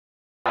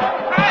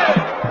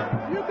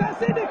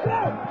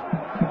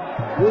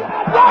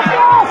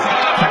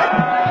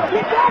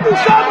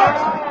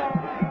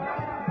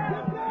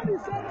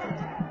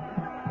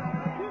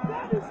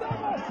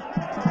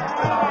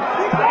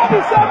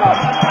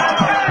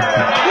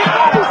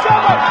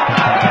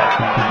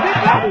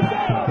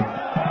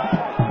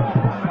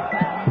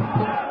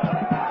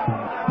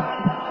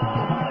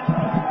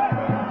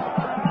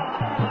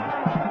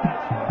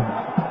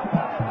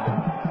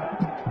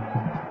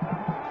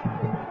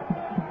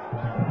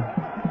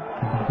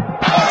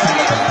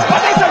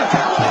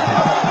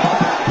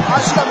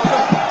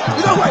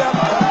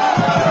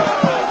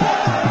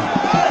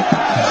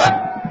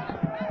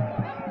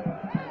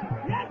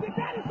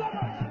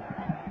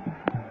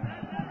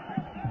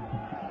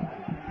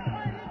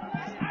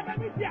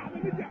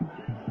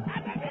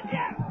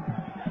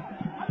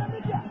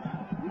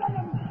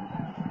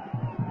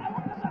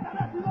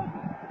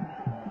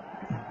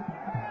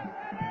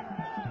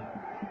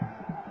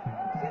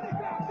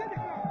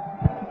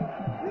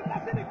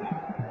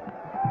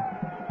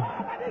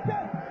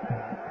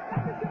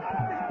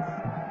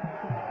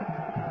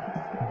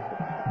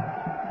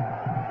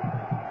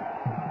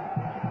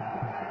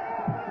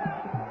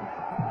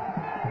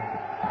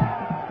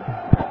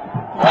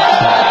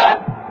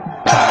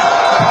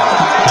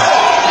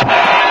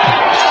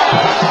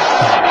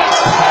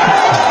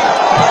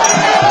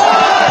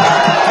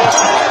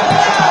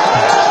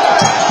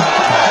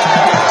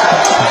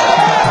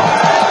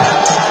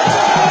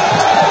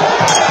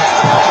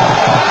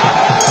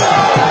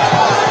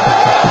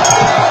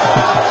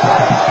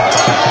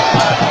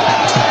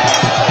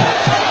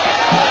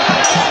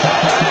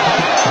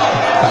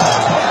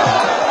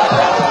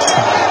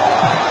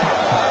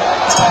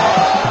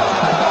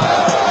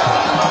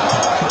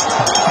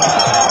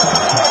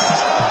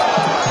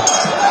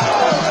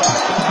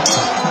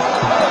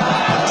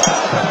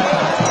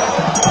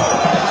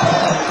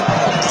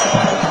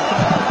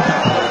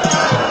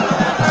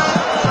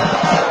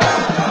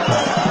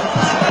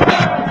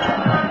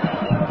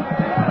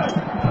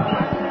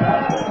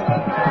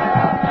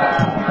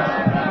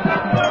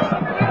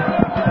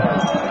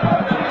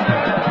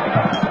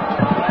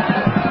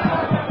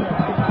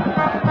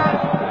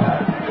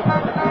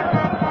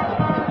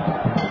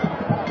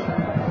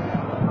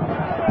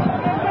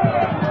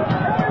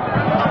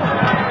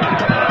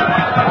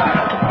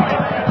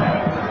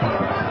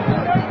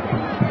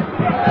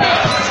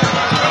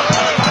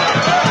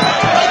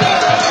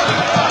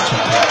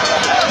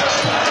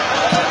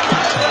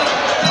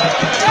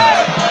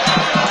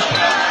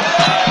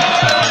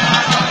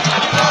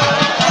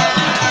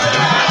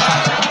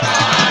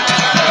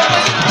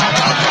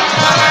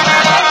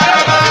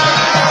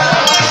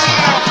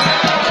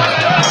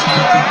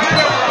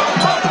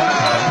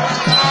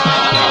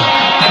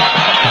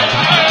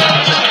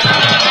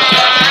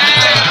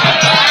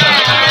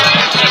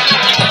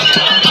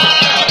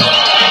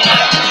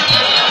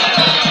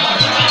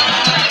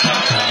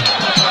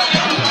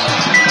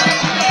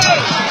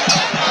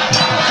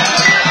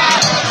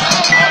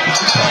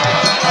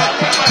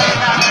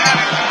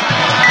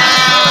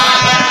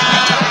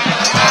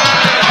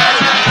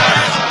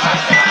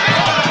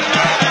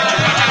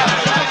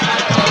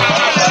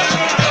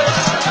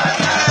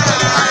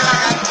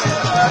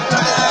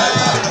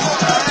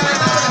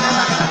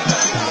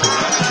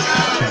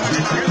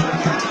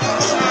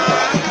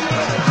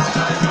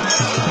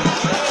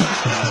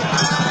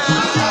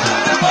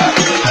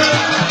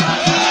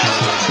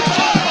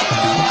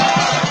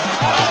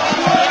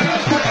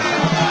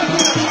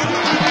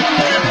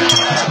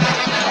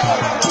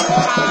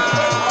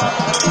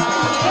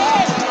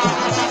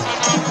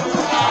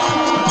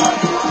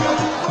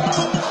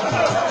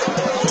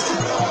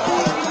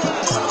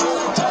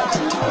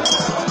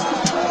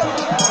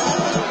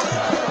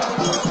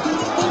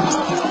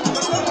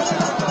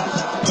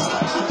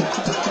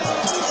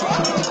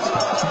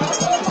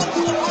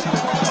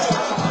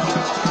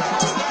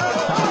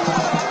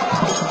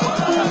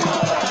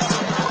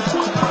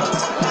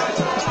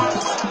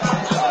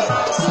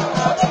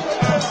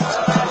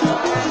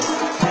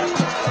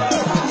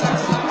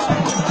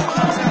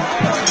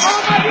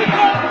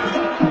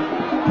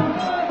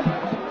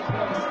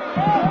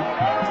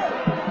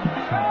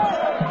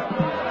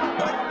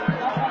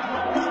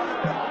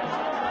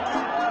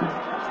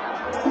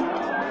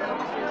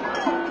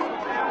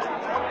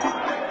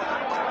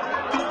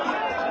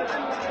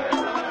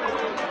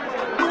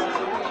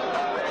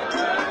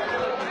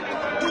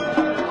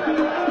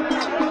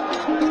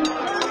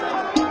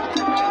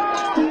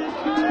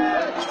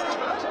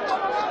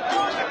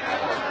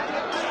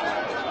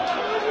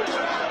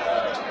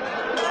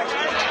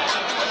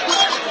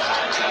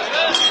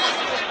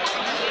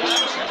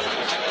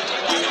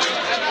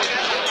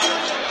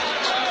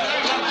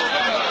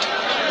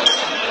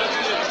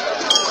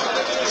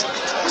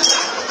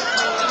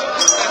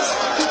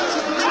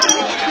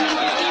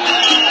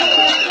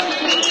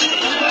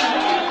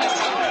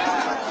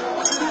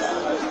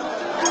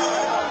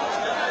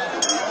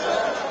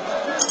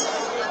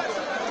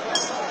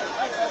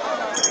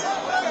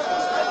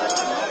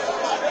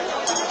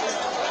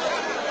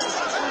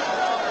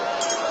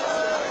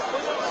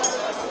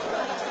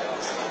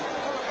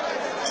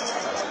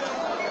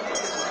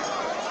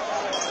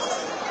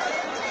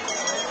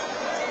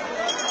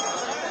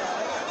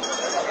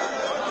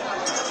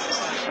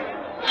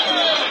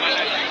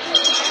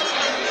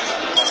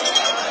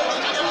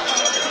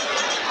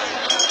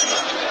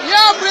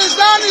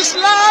man is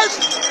live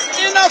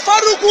in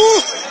Afaruku,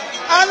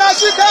 and as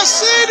you can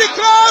see the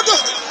crowd,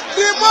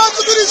 the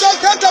multitude is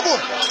uncountable.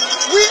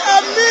 We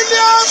are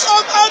millions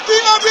of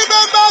IPOB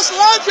members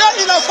live here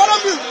in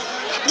Afaruku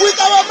with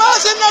our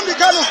mass in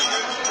Namdekano.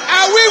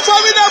 Are we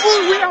formidable?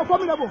 We are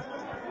formidable.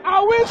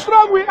 Are we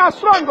strong? We are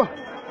strong.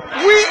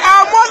 We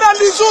are more than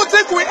the zoo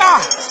think we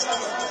are.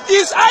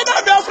 It's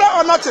either Biafra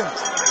or nothing.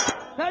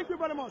 Thank you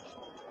very much.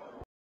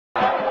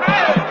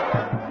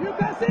 You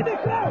can see the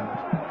crowd.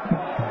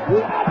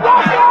 We are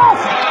Biafras.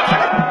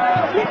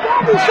 The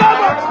crowd is so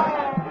much.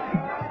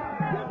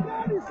 The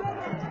crowd is so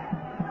much.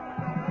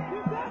 The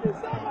crowd is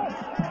so much.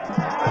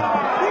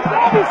 The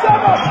crowd is so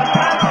much.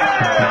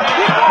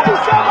 The crowd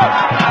is so much.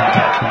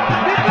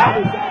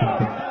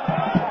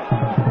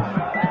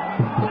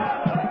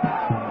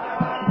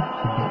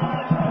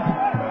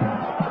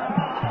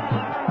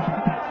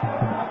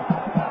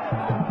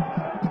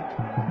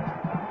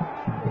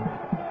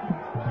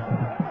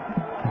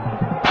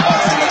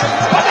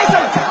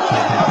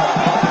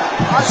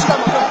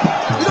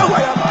 You know who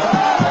I am?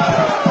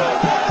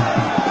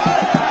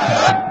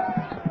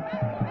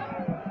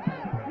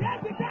 Yes,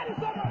 the crowd is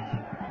so much.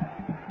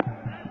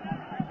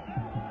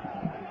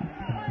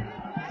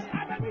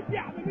 I'm a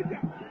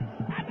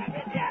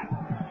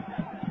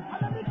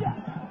media.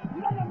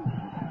 You don't know me.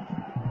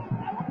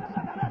 I want to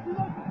talk about you.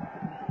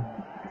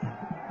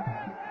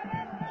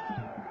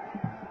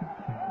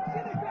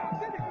 See the crowd.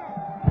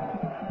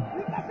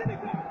 You can see the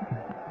crowd.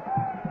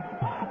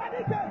 Oh, my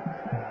nigga.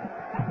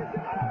 That is the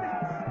man of the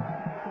house.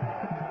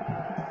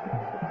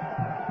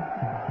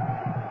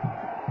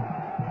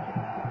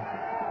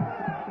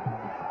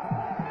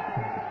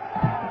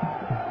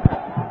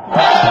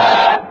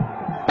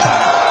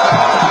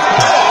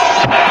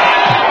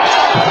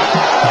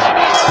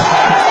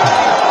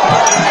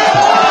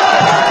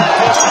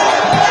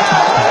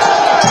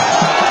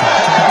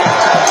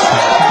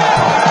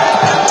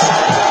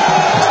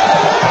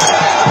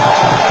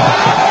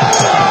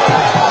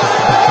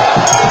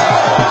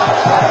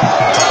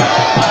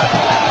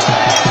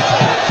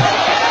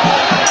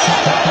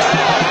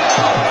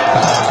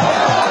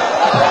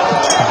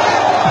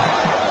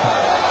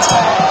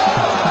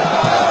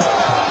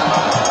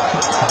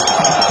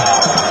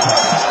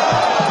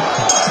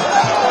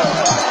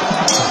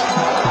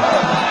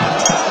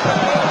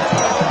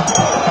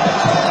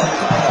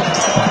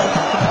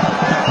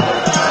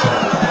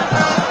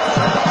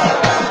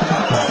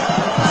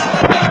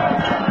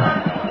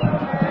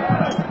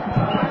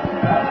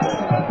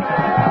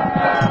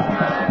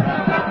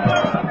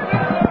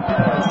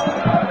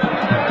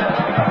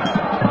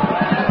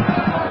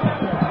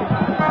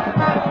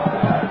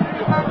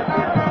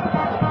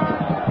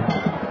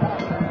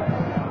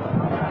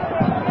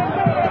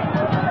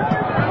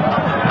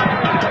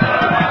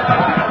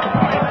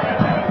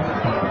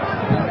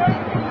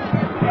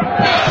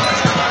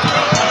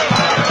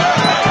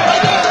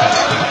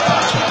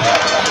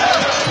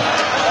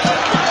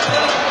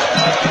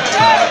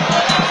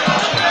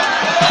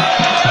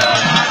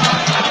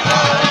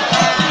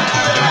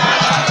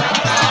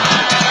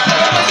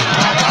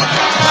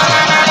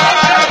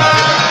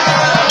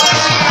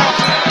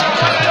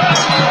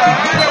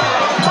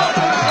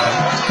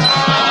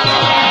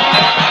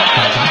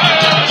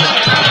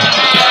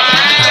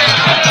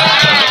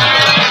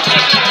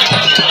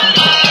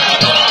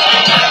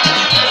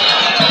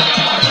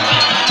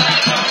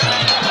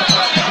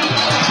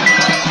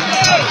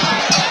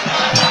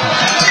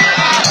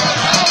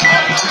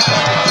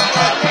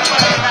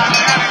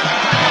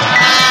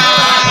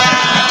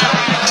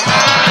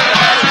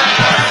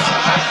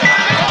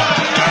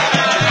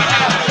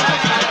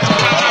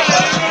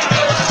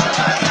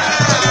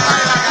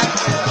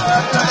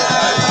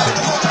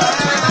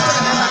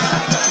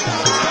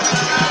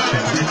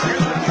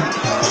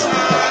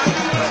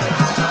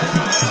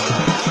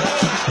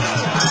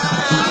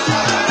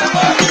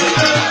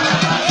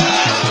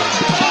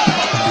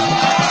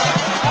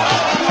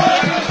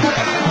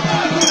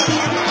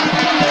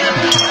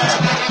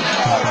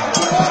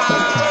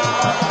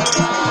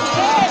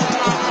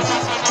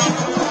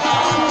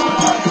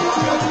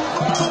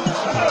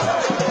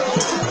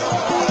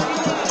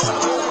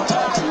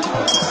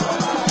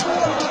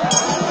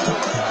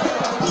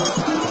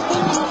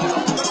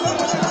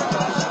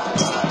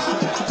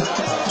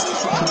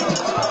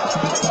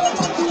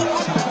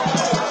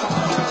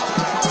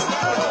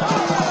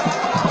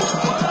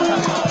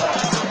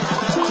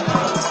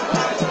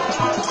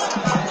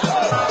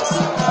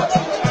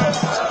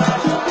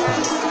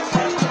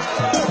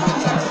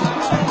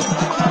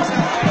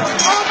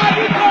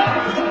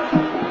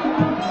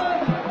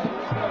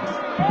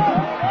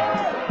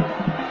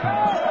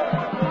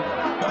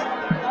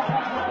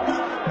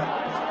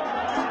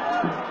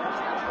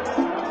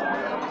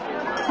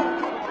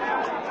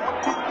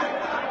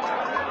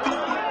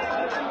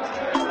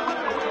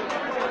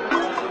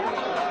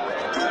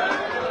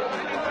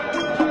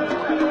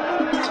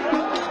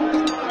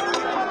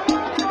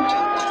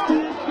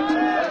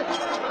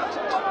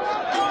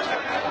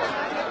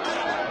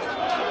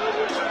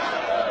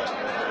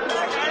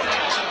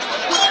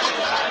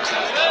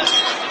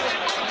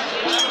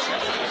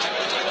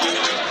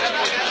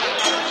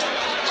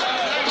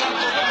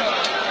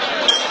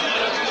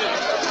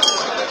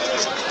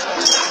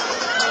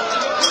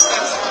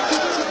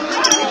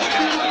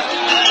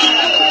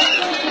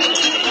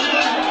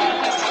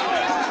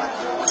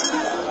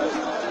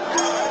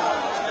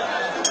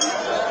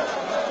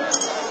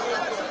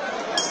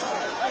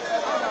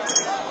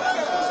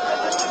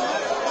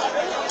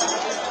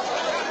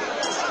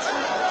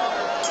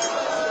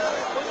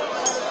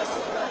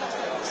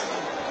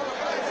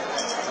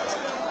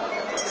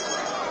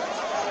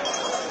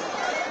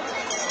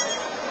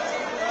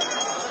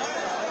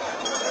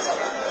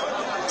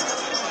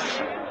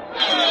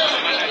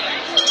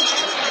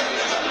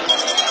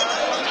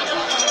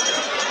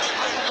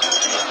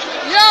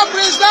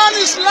 Prince Dan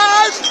is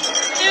live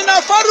in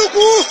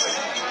Afaruku,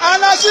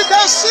 and as you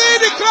can see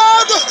the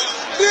crowd,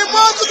 the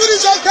multitude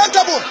is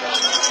uncountable.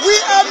 We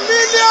are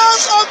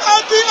millions of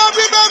IPOB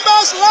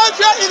members live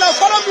here in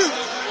Afaruku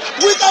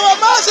with our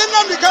mass in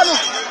Namdekano.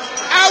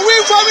 Are we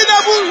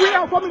formidable? We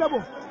are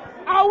formidable.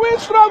 Are we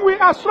strong? We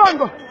are strong.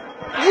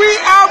 We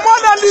are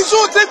more than the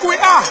zoo think we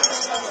are.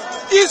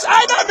 It's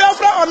either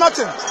Biafra or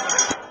nothing.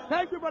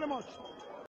 Thank you very much.